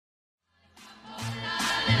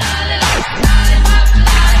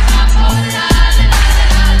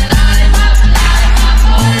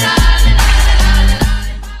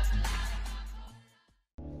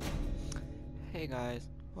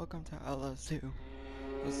to Outlast 2.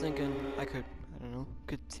 I was thinking I could, I don't know,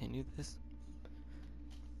 continue this.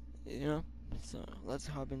 You know? So, let's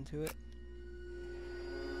hop into it.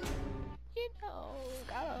 You know,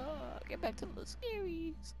 gotta get back to the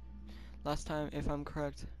scaries. Last time, if I'm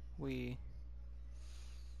correct, we...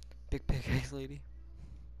 Big Pickaxe Lady.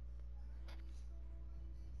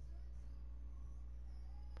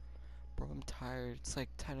 Bro, I'm tired. It's like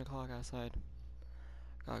 10 o'clock outside.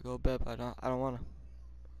 Gotta go to bed, but I don't wanna.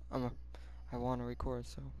 I wanna record,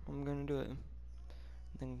 so I'm gonna do it.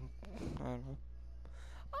 Then, I don't know.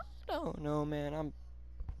 I don't know, man. I'm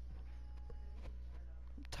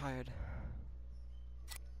tired.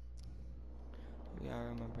 Yeah, I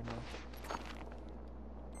remember now.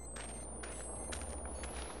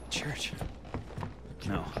 Church.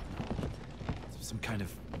 No. Some kind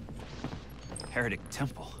of heretic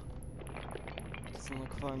temple. Doesn't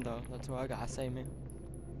look fun though. That's what I gotta say, man.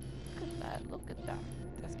 Look at that. Look at that.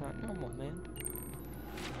 That's not normal, man.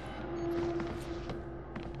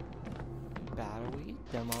 Battery.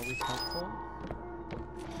 Them always helpful.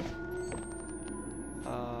 Do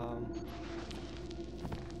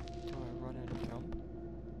I run and jump?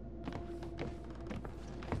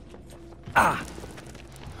 Ah!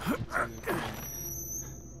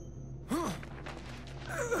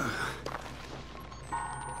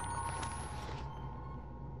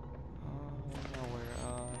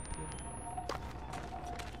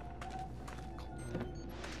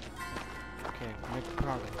 Okay, make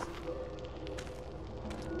progress.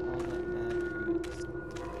 All that matters is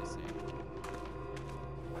racing.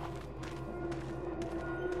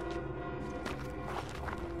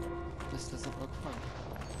 This doesn't look fun.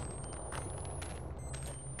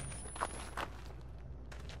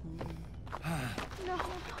 No.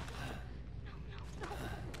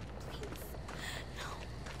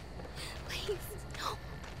 Please, no.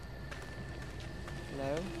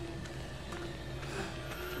 Hello?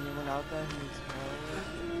 Anyone out there who needs help?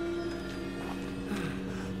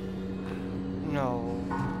 No.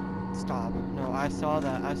 Stop. No, I saw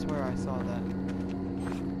that. I swear I saw that.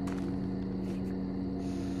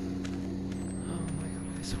 Oh my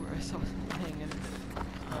god, I swear I saw something hanging.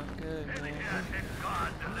 Not good, man.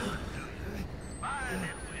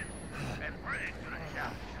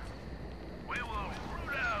 We will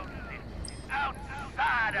root out the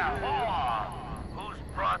outsider who's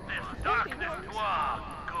brought this darkness to our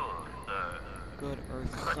good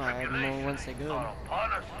earth. Good earth side. No one say good.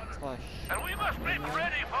 Upon us, Slash. and we must be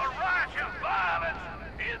ready for righteous violence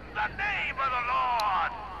in the name of the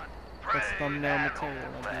Lord. That's Praise thumbnail and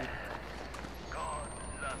material, obey. dude. God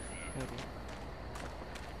loves you. Maybe.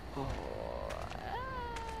 Oh.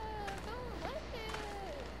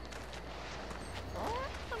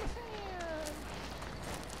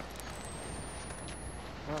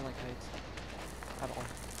 I don't like heights. At all.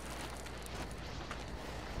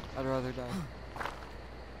 I'd rather die.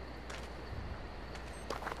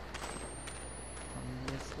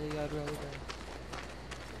 Honestly, I'd rather die.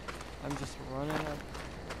 I'm just running up.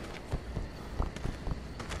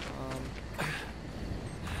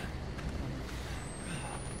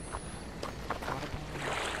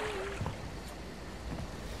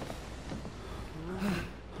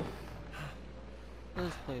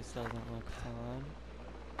 This place doesn't look fun.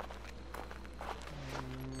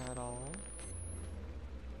 At all.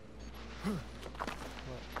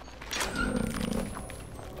 What?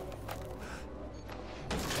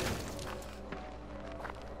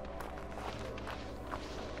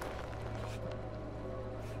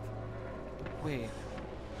 Wait.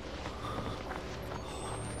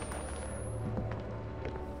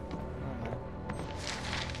 Oh my.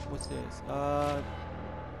 What's this?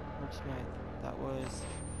 Where's my... That was...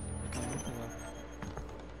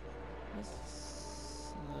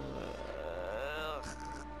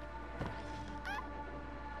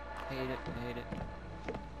 Hate it, hate it.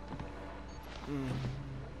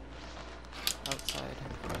 Outside.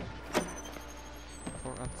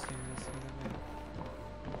 Or upstairs, either way.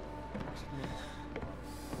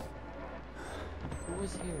 Who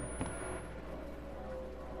was here?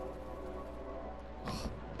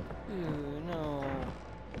 Ew, no.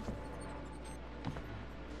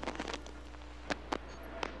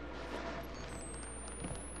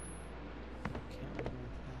 Can't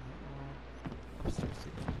remove that. Upstairs.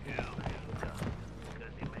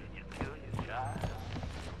 Because he made you kill your child.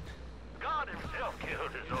 God himself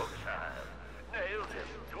killed his own child, nailed him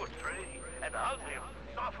to a tree, and hung him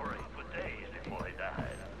suffering for days before he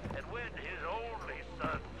died. And when his only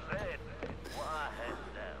son said, "Why hast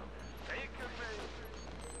thou taken me?"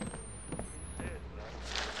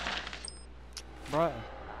 Bruh,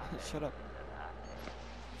 shut up.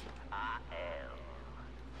 I am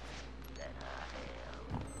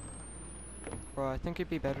Bro, I think it'd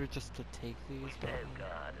be better just to take these. But Oh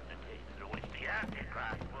God, in the days in which the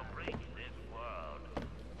Antichrist will bring this world,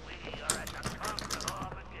 we are at the conquer of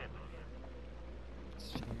Armageddon.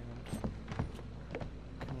 stand.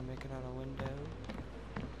 Can we make it out a window?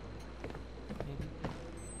 Maybe.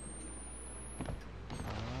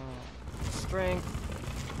 Oh, strength.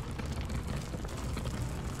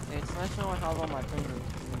 Hey, it's nice to know I have on my fingers.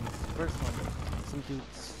 First one, some dude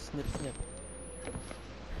snip snip.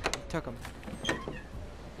 Took them.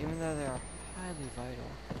 Even though they are highly vital.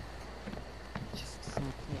 Just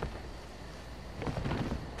some snip.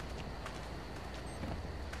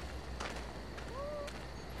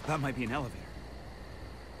 That might be an elevator.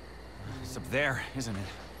 It's up there, isn't it?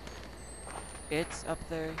 It's up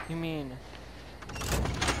there? You mean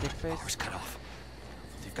dick face? Power's cut off.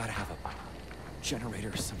 They've got to have a generator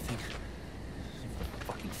or something. The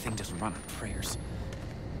fucking thing doesn't run on prayers.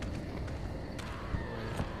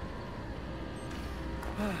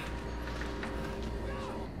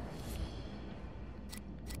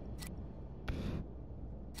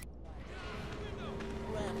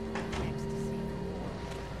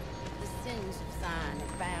 The sins of Zion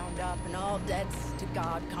are bound up, and all debts to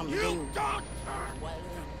God come due. Well,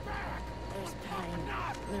 there's pain,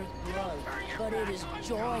 there's blood, but it is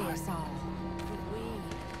joyous all. For we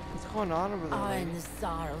What's going on over there? are lady? in the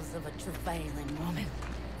sorrows of a travailing woman.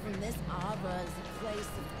 From this arbor is a place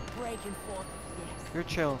of breaking forth of yes. You're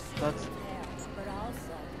chill. That's But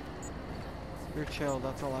also, you're chill.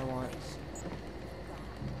 That's all I want.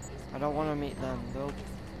 I don't want to meet them. They'll kill me,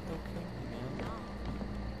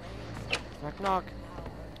 man. Knock knock.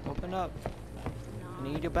 Open up. I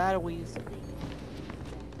need your batteries.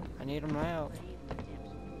 I need them now.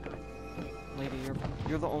 Lady,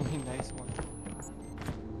 you're the only nice one.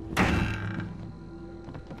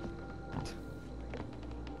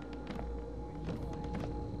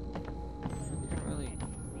 You can't really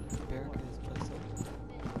barricade this place up.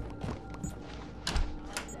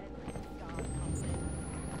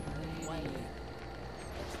 Lady.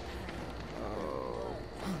 Oh.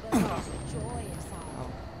 but it is joyous all.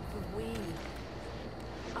 Oh. For we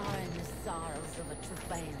are in the sorrows of a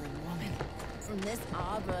travailing woman. From this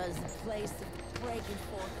arbor is a place of breaking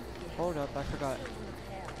forth of yes. Hold up, I forgot. Children of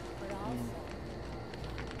hell, but also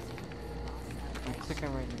I'm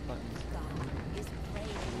clicking right in the buttons. God is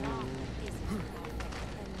prayed not is his prophet,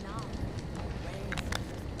 and not reigns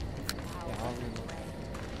power Yeah, I'll and read it. reign.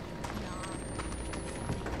 Not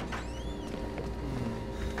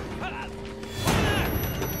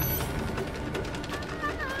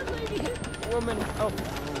Woman, oh.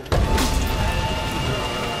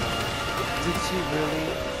 Did she really?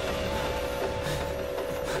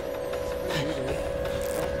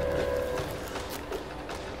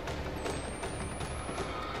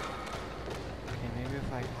 Okay, maybe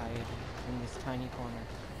if I hide in this tiny corner.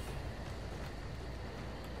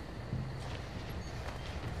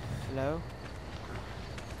 Hello?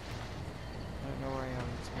 I don't know where I am,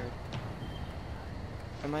 I'm scared.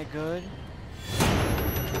 Am I good?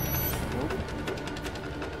 Nope.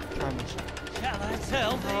 Try me. Shall I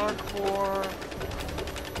tell Hardcore.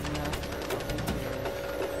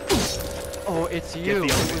 Oh, it's you. the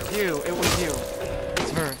It was elevator. you. It was you.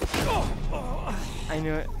 It's her. I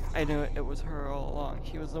knew it. I knew it. It was her all along.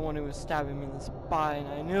 She was the one who was stabbing me in the spine.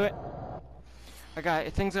 I knew it. I got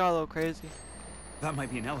it. Things got a little crazy. That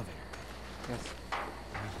might be an elevator. Yes.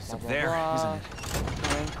 It's Blah, up blah, there, blah. isn't it?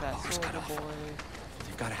 Rank that Power's cut Soulja off. Boy.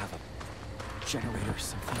 They've got to have a generator or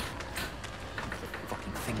something. The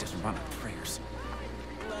fucking thing doesn't run on prayers.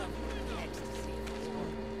 love and ecstasy.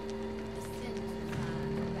 The sins of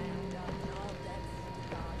Zion are bound up, and all debts to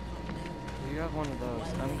God come due. You have one of those.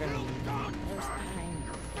 I'm gonna need There's pain,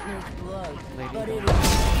 there's blood, Lady but it Gaga. is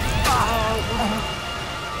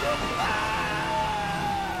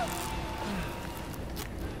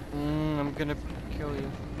I'm gonna kill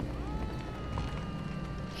you.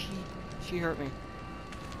 She hurt me.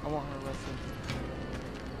 I want her arrested.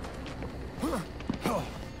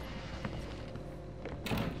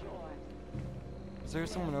 Is there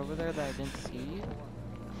someone over there that I didn't see?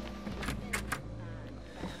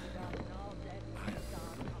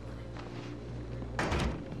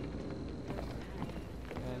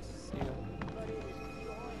 Yes, see ya.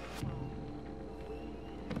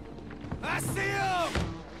 I see him!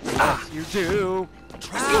 Yes, you do.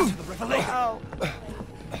 Trust the revelation. Ow.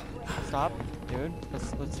 Stop, dude.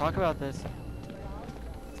 Let's talk about this.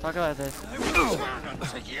 Let's talk about this.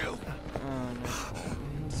 To you. Oh no.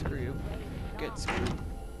 Screw you. Get screwed.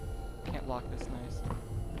 Can't lock this nice.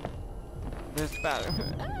 This bad.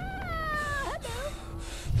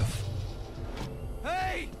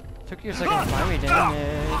 Hey! Took you a second to find me, damn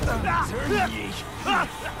it. Turn ye!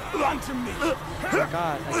 Onto me! Oh my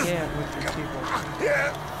god, I can't with these people.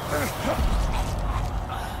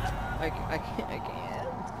 I can't.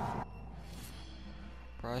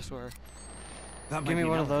 Bro, I swear. That Give me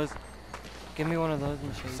one of those. Give me one of those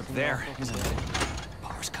machines. It's up there, isn't it?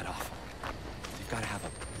 Power's cut off. They've got to have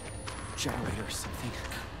a generator or something.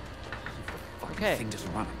 The fucking Okay. thing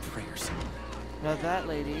doesn't run on prayers. Now that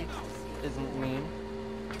lady isn't mean.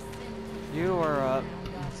 You are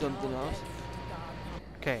something else.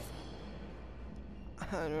 Okay. I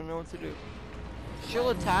don't know what to do.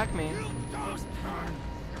 She'll attack me.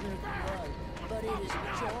 But it is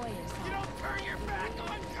joyous. You don't turn your back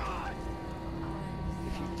on God!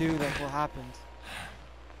 If you do, that's what happens.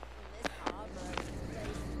 This harbor is a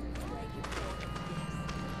place breaking forth of this.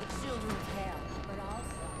 The children of hell, but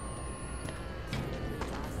also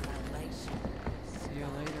our salvation. See you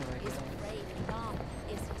later, I Is guess. afraid of God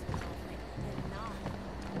is his prophet, and not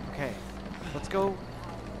Okay, let's go.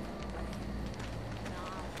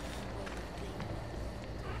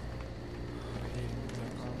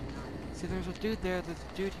 See, there's a dude there, there's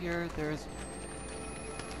a dude here, there's...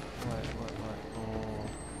 What? Oh,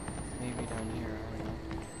 maybe down here, I don't know.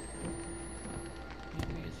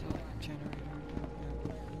 Maybe it's a generator down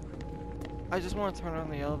here. I just want to turn on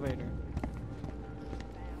the elevator.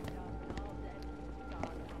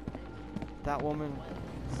 That woman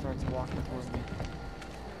starts walking towards me.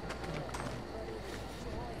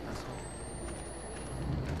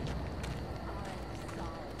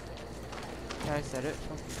 Yeah, I said it.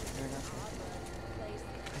 Fuck you. You're not supposed to.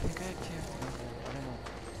 I think I actually have to go there. I don't know.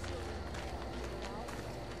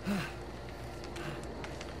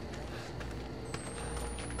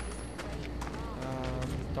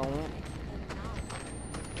 Don't.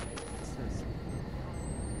 What's this?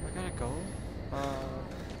 I gotta go?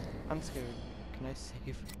 I'm scared. Can I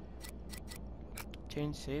save?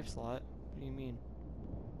 Change save slot? What do you mean?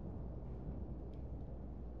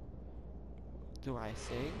 Do I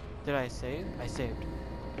save? Did I save? I saved.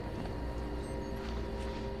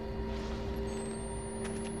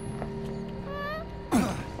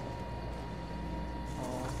 Oh,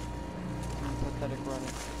 pathetic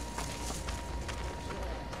running.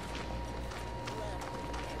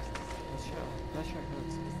 That sure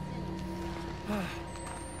hurts.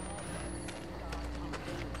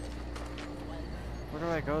 Where do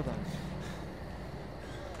I go then?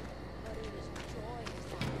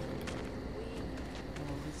 Well,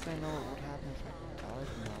 at least I know what would happen if I died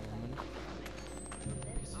from that woman.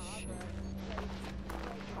 Piece of shit.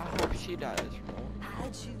 I hope she dies from it.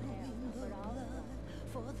 hide you in the blood,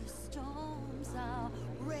 for the storms are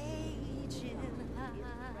raging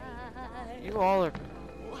high. You all are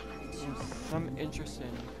some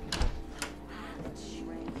interesting people.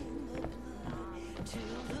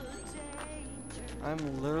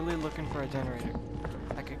 I'm literally looking for a generator.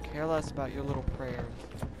 I could care less about your little prayers.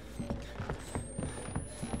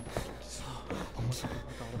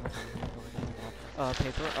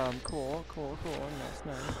 Paper, cool, nice.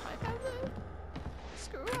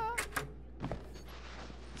 Screw up.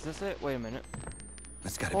 Is this it? Wait a minute.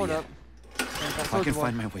 That's gotta Hold be up. it. If I can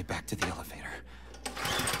find my way back to the elevator.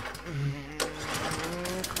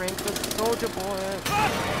 Crank the Soulja Boy.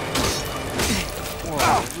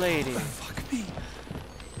 Whoa, lady. Fuck me.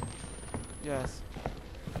 Yes.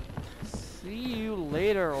 See you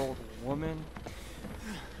later, old woman.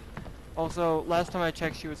 Also, last time I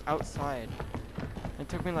checked, she was outside. It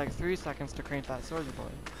took me like 3 seconds to crank that Soulja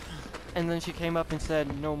Boy. And then she came up and said,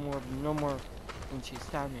 no more, and she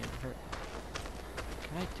stabbed me and hurt.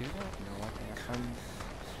 Can I do that? No, I can't.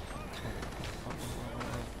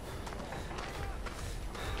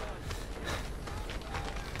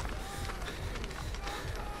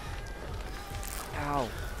 Ow.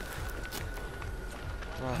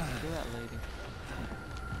 Well, look at that lady.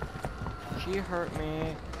 She hurt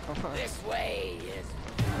me. This way is.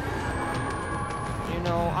 You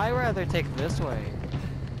know, I'd rather take this way.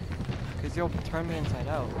 Because you'll turn me inside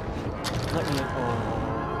out. Let me.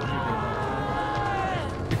 Oh, you did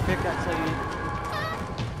that. Your pickaxe, lady.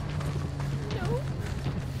 No.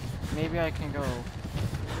 Maybe I can go.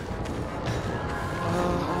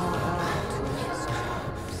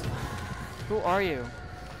 Who are you?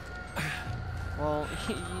 Well,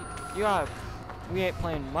 we ain't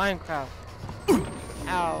playing Minecraft.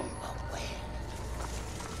 Ow.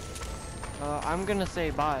 I'm gonna say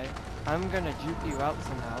bye. I'm gonna juke you out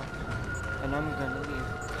somehow. And I'm gonna leave.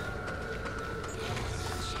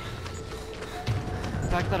 The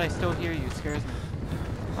fact that I still hear you scares me.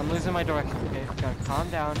 I'm losing my direction, okay? I gotta calm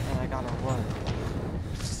down and I gotta run.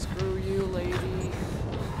 Screw you, lady.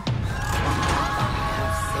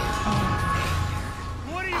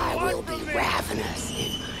 What do you I want will from be me? ravenous in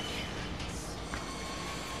my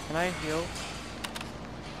Can I heal?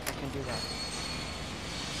 I can do that.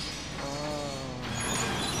 Oh.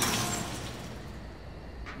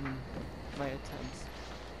 My attempts.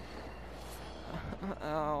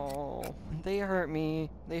 Ow. They hurt me.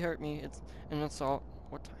 They hurt me. It's an assault.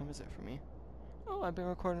 What time is it for me? Oh, I've been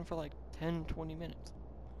recording for like 10, 20 minutes.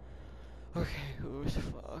 Okay, who's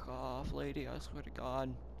fuck off, lady? I swear to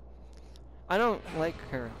God. I don't like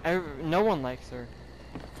her. No one likes her.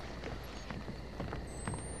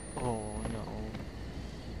 Oh no.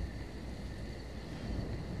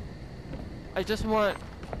 I just want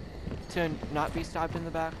to not be stabbed in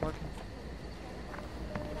the back. Look.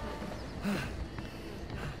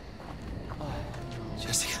 Oh,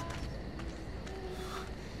 Jessica.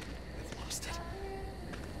 I've lost it.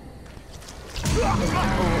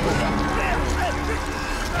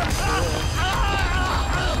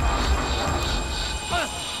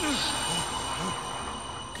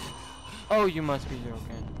 oh, you must be joking.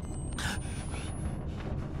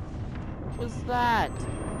 What was that?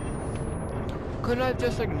 Couldn't I have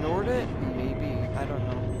just ignored it? Maybe. I don't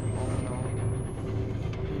know. Oh no.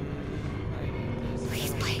 I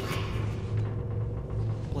hate this.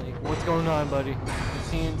 Blake, what's going on, buddy? I'm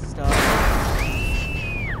seeing stuff.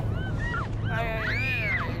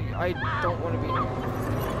 I don't want to be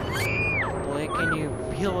here. Blake, can you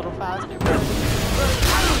be a little faster?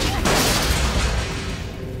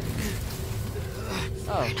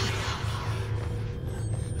 Oh.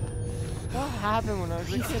 What happened when I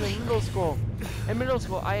was a kid in middle school? In middle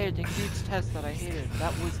school, I had a huge test that I hated.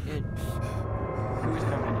 That was it. Who's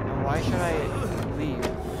coming in? And why should I leave?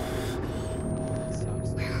 That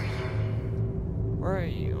sucks. Where are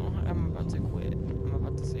you? I'm about to quit. I'm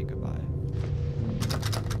about to say goodbye.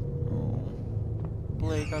 Oh.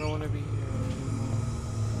 Blake, I don't want to be here.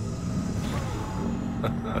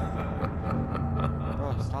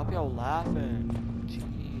 Bro, stop y'all laughing.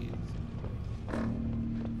 Jeez.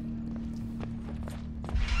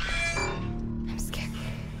 I'm scared.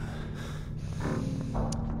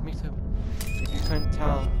 Me too. If you couldn't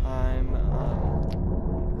tell, I'm,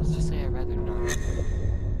 let's just say I'd rather not.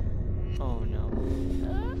 Oh no.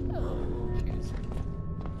 Oh, jeez.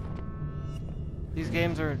 These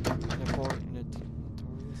games are notorious.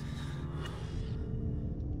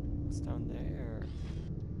 What's down there?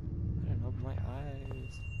 I didn't open my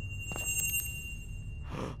eyes.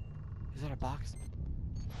 Is that a box?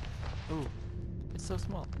 Ooh, it's so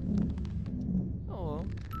small. Oh,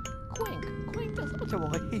 Quink, the Soulja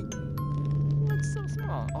Boy. Looks so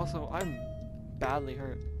small. Also, I'm badly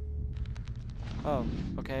hurt. Oh,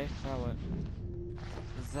 okay. Now what?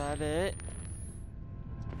 Is that it?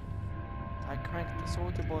 I cranked the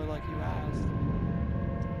Soulja Boy like you asked.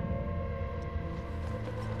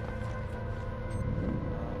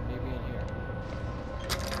 Maybe in here.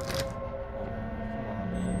 Oh, come on,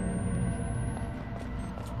 man.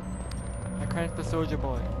 I cranked the Soulja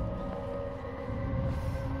Boy.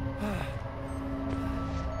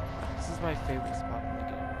 This is my favorite spot in the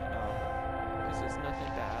game right now. Because there's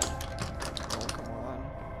nothing bad. Oh, come on.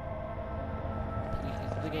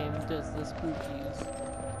 Please, the game does the spookies.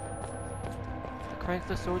 I cranked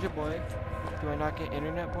the Soulja Boy. Do I not get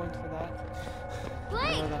internet points for that?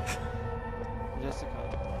 Blake!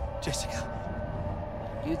 Jessica. Jessica.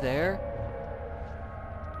 You there?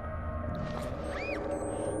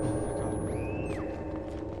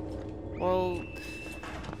 Well,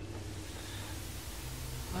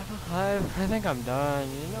 I think I'm done,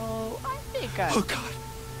 you know? I think Oh God.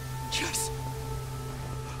 Jess.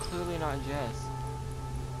 Clearly not Jess.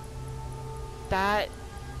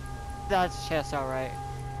 That's Jess, alright.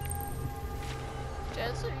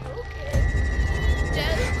 Jess, are you okay?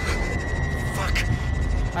 Jess? Fuck.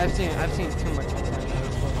 I've seen too much hentai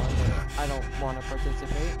shows going on that I don't want to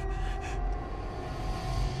participate.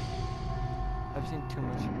 I've seen too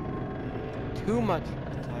much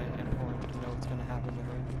hentai and porn to know what's gonna happen to her.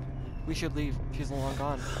 We should leave. She's long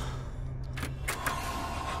gone.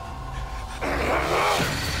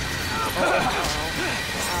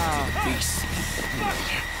 Peace.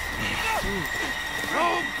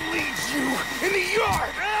 I'll bleed you in the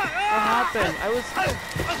yard! What happened?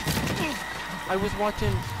 I was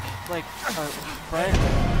watching like a friend.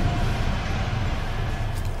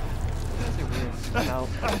 That's a weird smell.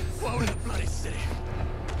 Blow in the bloody city.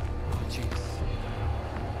 Oh jeez.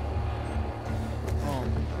 Oh.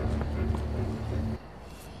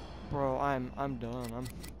 Bro, I'm done.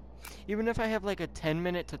 Even if I have like a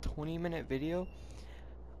 10-minute to 20-minute video,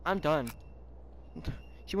 I'm done.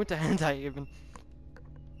 She went to hentai even.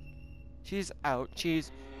 She's out.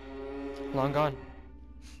 She's long gone.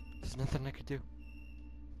 There's nothing I could do.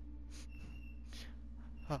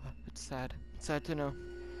 It's sad. It's sad to know.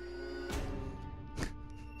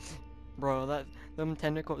 Bro, them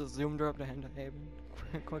tentacles zoomed her up to Haven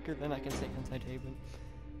quicker than I can say inside Haven.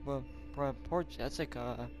 Well, bro, poor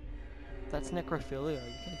Jessica. That's necrophilia.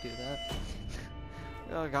 You can't do that.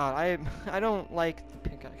 Oh god, I don't like the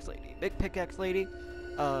pickaxe lady. Big pickaxe lady.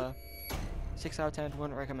 6 out of 10.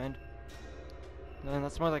 Wouldn't recommend. No,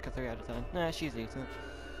 that's more like a 3 out of 10. Nah, she's decent.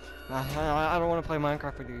 I don't want to play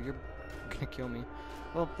Minecraft with you. You're gonna kill me.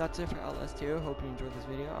 Well, that's it for Outlast 2. Hope you enjoyed this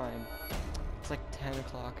video. It's like 10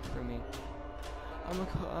 o'clock for me. I'm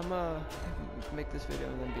gonna make this video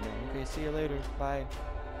and then be done. Okay, see you later. Bye.